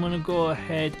part I'm going to go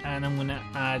ahead and I'm going to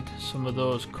add some of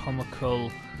those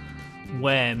comical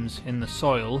worms in the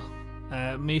soil.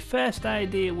 My first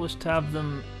idea was to have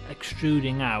them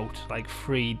extruding out like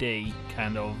 3D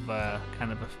kind of a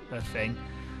thing,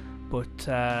 but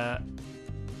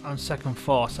on second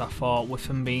thought I thought with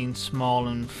them being small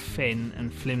and thin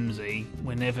and flimsy,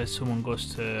 whenever someone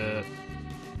goes to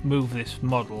move this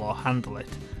model or handle it,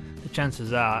 the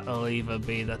chances are it'll either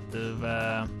be that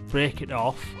they break it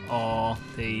off or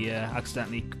they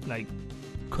accidentally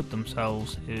cut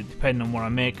themselves, depending on where I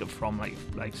make it from,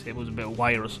 like say it was a bit of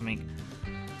wire or something.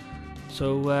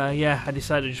 So I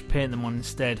decided to just paint them on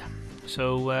instead.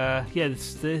 So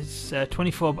this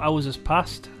 24 hours has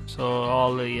passed, so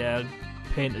all the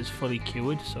paint is fully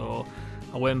cured, so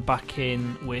I went back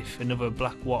in with another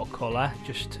black watercolour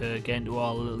just to get into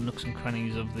all the little nooks and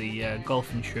crannies of the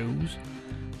golfing shoes,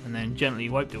 and then gently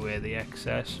wiped away the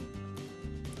excess.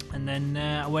 And then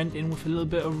I went in with a little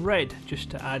bit of red just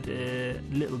to add a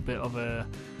little bit of a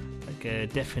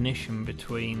definition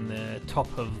between the top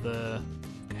of the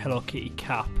Hello Kitty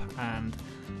cap and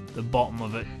the bottom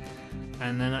of it.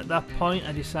 And then at that point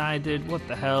I decided, what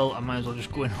the hell, I might as well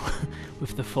just go in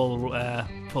with the full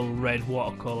red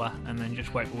watercolour and then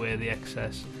just wipe away the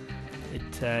excess.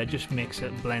 It just makes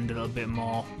it blend a little bit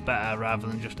more better rather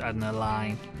than just adding a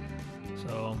line.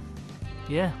 So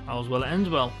yeah, all's well that ends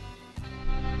well.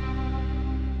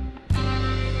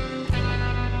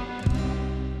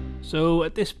 So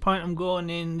at this point I'm going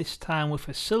in this time with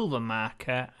a silver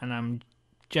marker, and I'm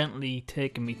gently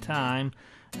taking my time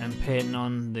and painting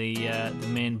on the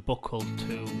main buckle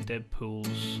to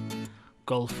Deadpool's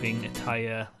golfing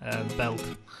attire belt.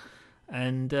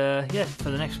 And for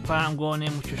the next part I'm going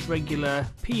in with just regular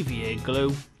PVA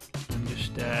glue and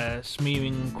just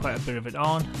smearing quite a bit of it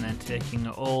on, and then taking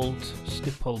an old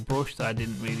stipple brush that I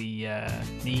didn't really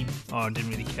need or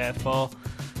didn't really care for,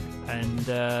 and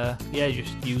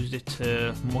just used it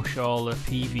to mush all the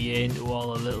PVA into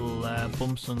all the little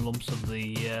bumps and lumps of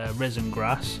the resin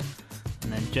grass,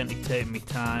 and then gently taking my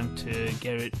time to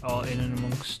get it all in and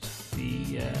amongst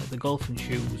the golfing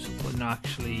shoes, but not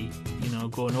actually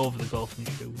going over the golfing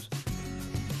shoes.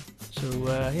 So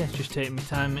just taking my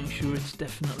time, making sure it's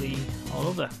definitely all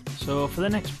over. So for the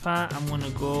next part I'm going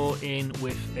to go in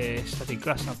with a static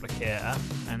grass applicator,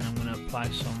 and I'm going to apply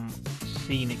some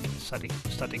scenic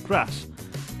static grass.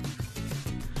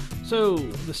 So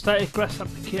the static grass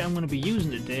applicator I'm going to be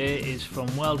using today is from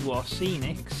World War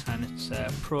Scenics, and it's a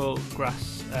Pro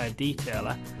Grass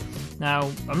Detailer.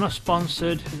 Now, I'm not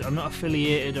sponsored, I'm not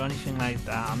affiliated or anything like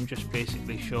that, I'm just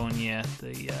basically showing you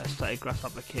the static grass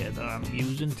applicator that I'm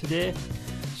using today.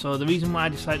 So the reason why I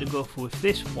decided to go with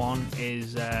this one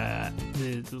is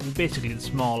basically the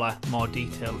smaller, more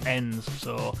detailed ends.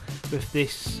 So with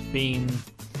this being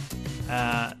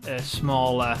a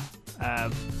smaller,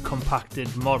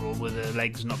 compacted model with the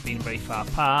legs not being very far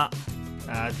apart,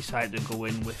 I decided to go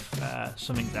in with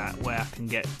something where I can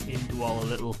get into all the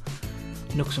little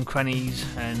nooks and crannies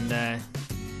and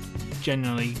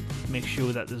generally make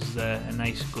sure that there's a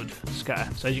nice good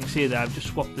scatter. So as you can see there, I've just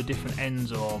swapped the different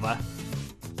ends over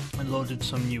and loaded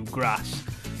some new grass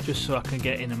just so I can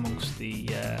get in amongst the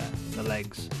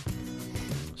legs.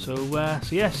 So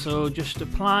so just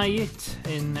apply it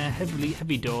in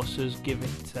heavy doses. Give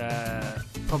it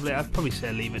I'd probably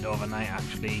say leave it overnight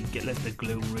actually. Let the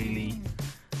glue really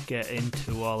get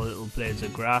into all the little blades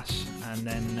of grass, and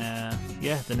then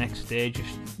the next day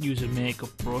just use a makeup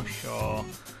brush or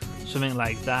something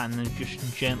like that, and then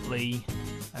just gently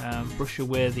brush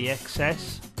away the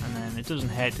excess. And then it doesn't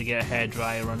hurt to get a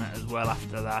hairdryer on it as well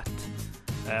after that,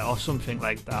 or something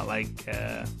like that, like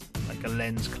a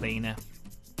lens cleaner.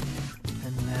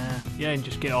 And and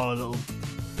just get all the little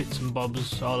bits and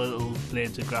bobs, all the little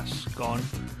blades of grass gone.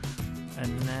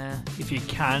 And if you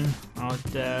can, I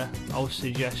would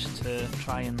suggest to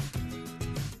try and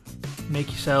make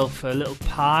yourself a little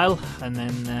pile, and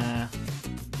then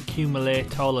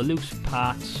accumulate all the loose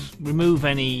parts. Remove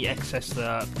any excess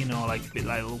that like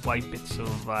little white bits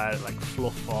of like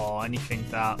fluff or anything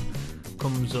that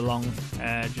comes along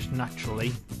just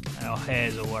naturally, or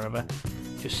hairs or whatever.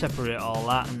 Just separate all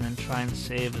that, and then try and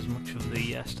save as much of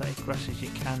the static grass as you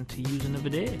can to use another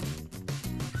day.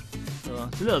 So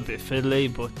it's a little bit fiddly,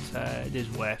 but it is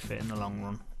worth it in the long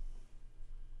run.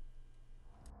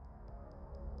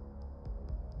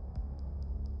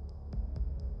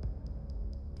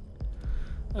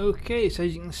 Okay, so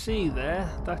as you can see there,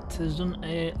 that has done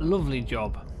a lovely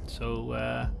job.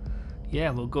 So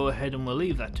we'll go ahead and we'll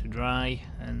leave that to dry.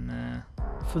 And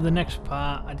for the next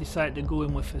part, I decided to go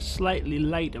in with a slightly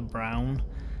lighter brown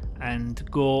and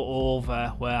go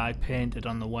over where I painted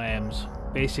on the worms.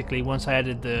 Basically, once I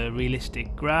added the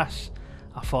realistic grass,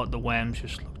 I thought the worms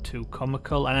just looked too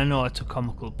comical, and I know it's a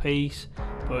comical piece,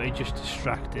 but it just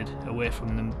distracted away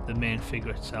from the main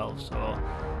figure itself. So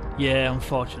yeah,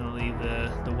 unfortunately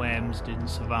the worms didn't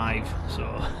survive.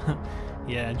 So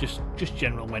yeah, just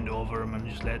general went over them and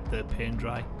just let the paint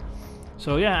dry.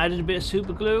 So yeah, I added a bit of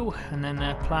super glue and then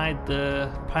applied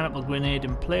the pineapple grenade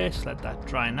in place, let that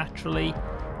dry naturally.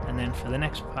 And then for the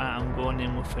next part, I'm going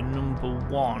in with a number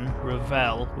 1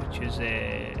 Revel, which is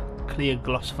a clear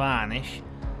gloss varnish,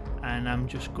 and I'm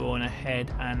just going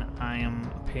ahead and I am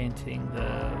painting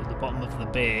the bottom of the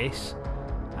base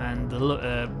and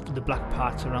the black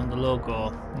parts around the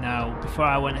logo. Now, before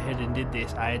I went ahead and did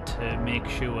this, I had to make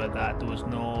sure that there was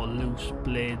no loose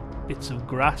blade bits of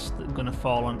grass that are going to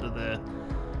fall onto the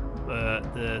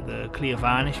clear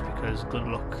varnish, because good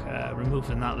luck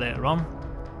removing that later on.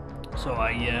 So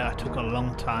I took a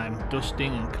long time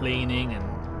dusting and cleaning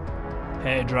and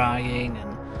hair drying,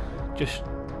 and just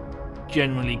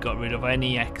generally got rid of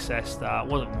any excess that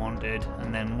wasn't wanted.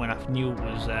 And then when I knew it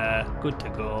was good to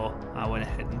go, I went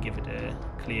ahead and gave it a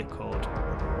clear coat.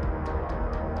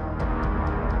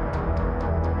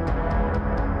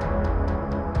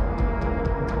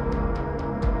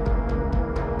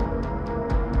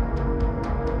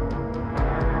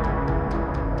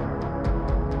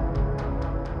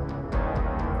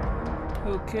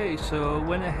 Okay, so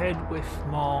went ahead with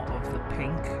more of the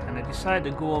pink, and I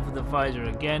decided to go over the visor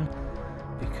again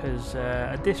because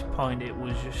at this point it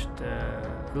was just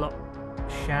a lot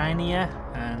shinier,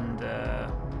 and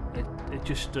it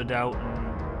just stood out.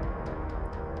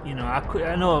 And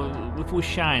I know if it was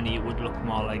shiny it would look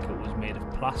more like it was made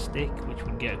of plastic, which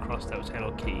would get across that was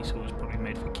Hello Kitty, so it was probably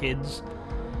made for kids.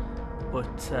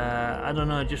 But I don't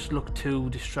know, it just looked too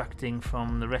distracting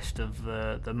from the rest of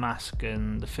the mask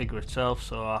and the figure itself,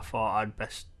 so I thought I'd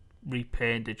best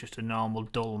repaint it just a normal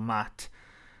dull matte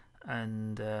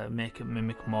and make it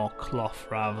mimic more cloth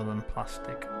rather than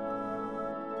plastic.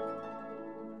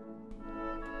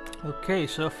 Okay,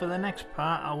 so for the next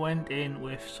part I went in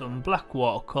with some black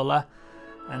watercolour,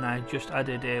 and I just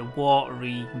added a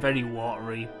very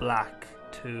watery black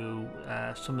to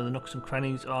some of the nooks and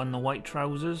crannies on the white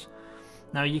trousers.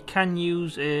 Now you can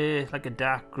use like a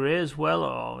dark grey as well,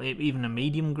 or even a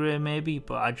medium grey maybe,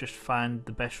 but I just find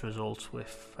the best results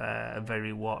with a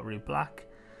very watery black.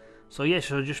 So yeah,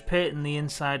 so just painting the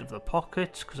inside of the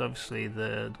pockets, because obviously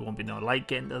there won't be no light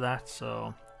getting to that,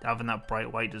 so having that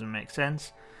bright white doesn't make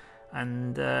sense.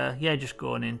 And yeah, just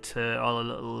going into all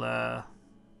the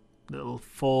little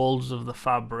folds of the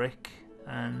fabric,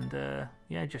 and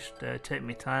yeah, just take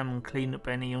my time and clean up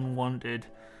any unwanted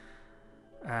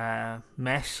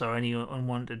mess or any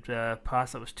unwanted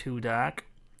parts that was too dark.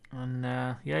 And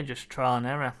yeah, just trial and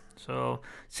error. So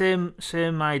same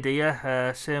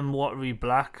idea, same watery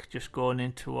black, just going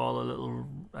into all the little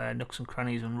nooks and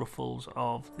crannies and ruffles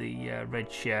of the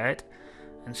red shirt,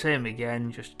 and same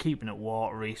again, just keeping it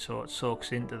watery so it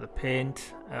soaks into the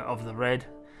paint of the red,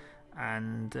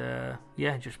 and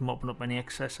yeah, just mopping up any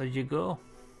excess as you go.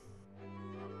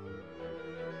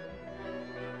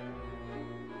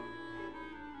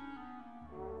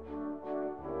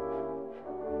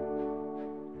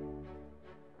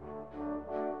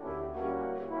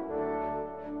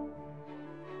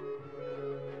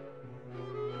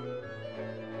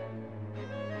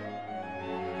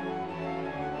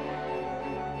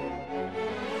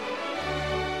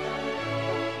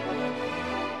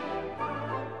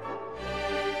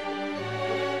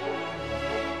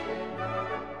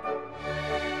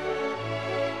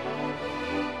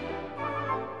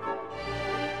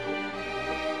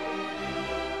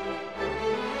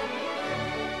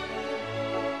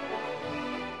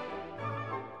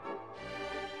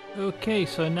 Okay,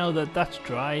 so now that that's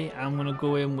dry, I'm going to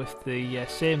go in with the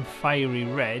same fiery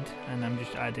red, and I'm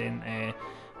just adding a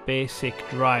basic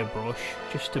dry brush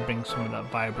just to bring some of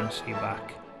that vibrancy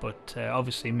back, but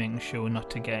obviously making sure not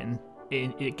to get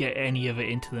any of it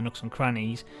into the nooks and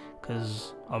crannies,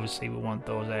 because obviously we want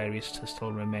those areas to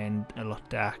still remain a lot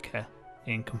darker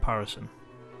in comparison.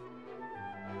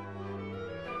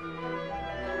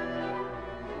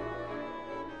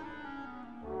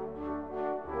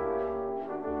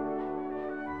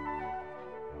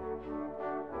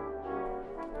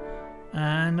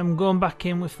 And I'm going back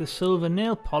in with the silver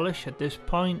nail polish at this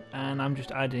point, and I'm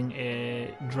just adding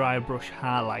a dry brush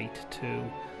highlight to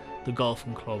the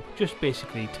golfing club, just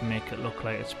basically to make it look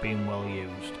like it's been well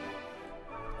used.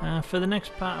 For the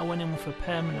next part, I went in with a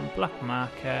permanent black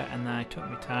marker, and then I took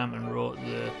my time and wrote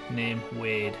the name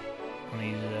Wade on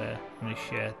his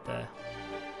shirt there.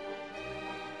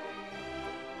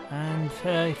 And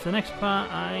for the next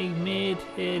part, I made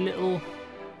a little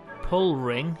pull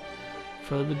ring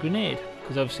for the grenade,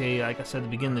 because obviously, like I said at the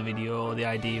beginning of the video, the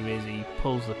idea is he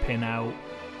pulls the pin out,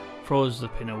 throws the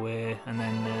pin away, and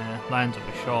then lines up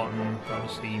a shot, and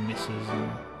obviously he misses,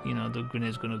 and you know the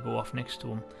grenade's going to go off next to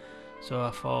him. So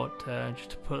I thought just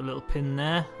to put a little pin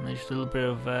there, and then just a little bit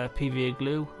of PVA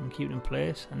glue and keep it in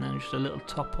place, and then just a little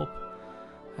top up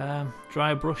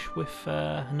dry brush with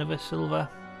another silver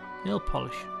nail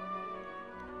polish.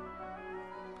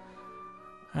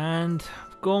 And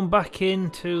going back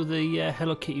into the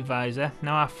Hello Kitty visor.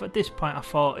 Now at this point I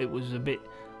thought it was a bit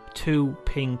too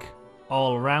pink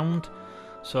all around,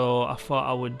 so I thought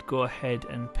I would go ahead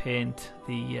and paint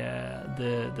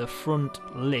the front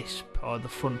lisp, or the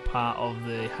front part of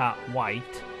the hat,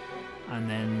 white, and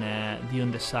then the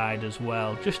underside as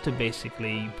well, just to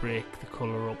basically break the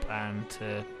colour up and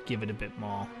to give it a bit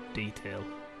more detail.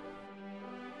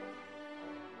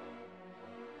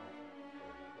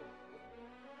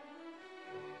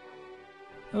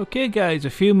 Okay guys, a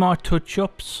few more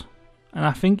touch-ups and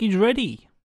I think he's ready.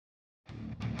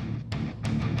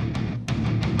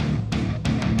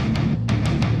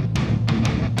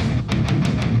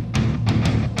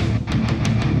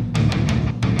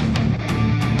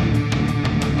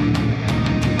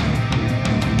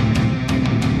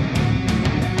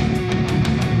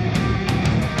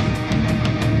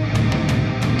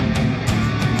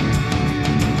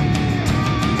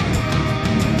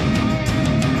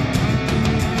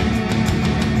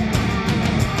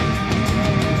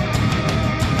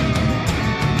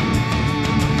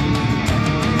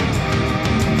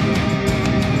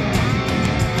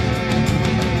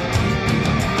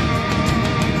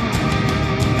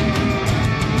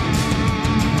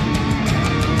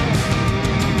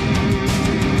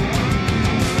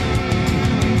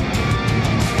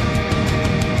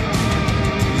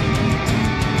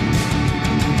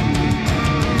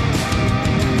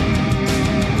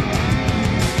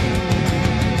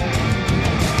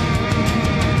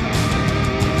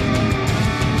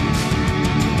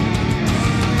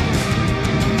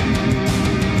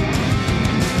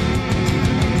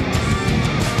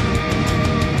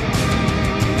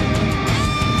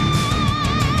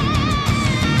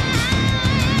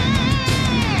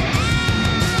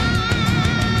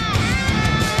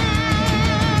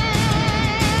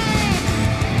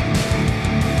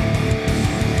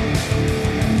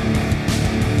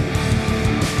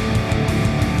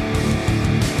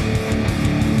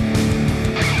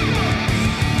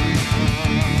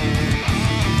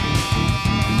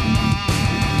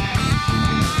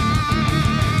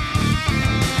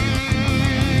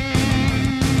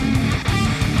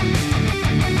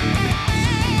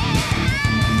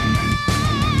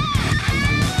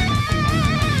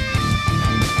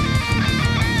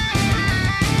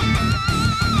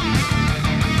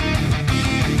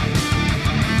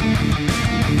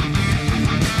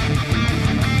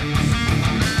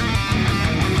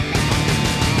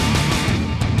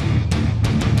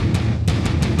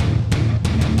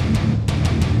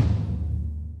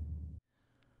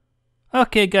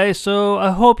 Okay guys, so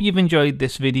I hope you've enjoyed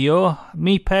this video.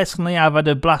 Me personally, I've had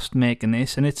a blast making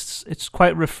this, and it's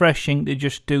quite refreshing to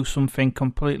just do something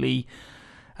completely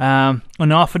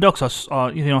unorthodox,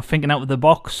 or you know, thinking out of the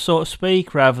box, so to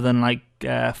speak, rather than like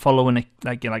following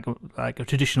a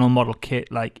traditional model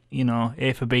kit, like, you know,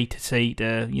 A for B to C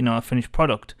to, you know, a finished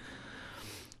product.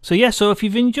 So yeah, so if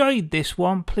you've enjoyed this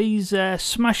one, please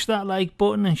smash that like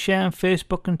button and share on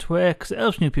Facebook and Twitter, because it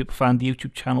helps new people find the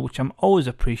YouTube channel, which I'm always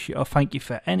appreciative. Thank you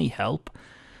for any help.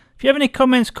 If you have any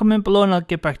comments, comment below and I'll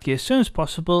get back to you as soon as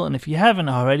possible. And if you haven't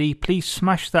already, please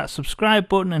smash that subscribe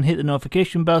button and hit the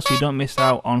notification bell so you don't miss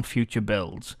out on future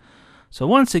builds. So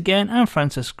once again, I'm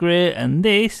Francis Gray, and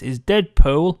this is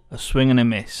Deadpool, a swing and a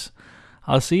miss.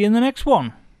 I'll see you in the next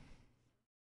one.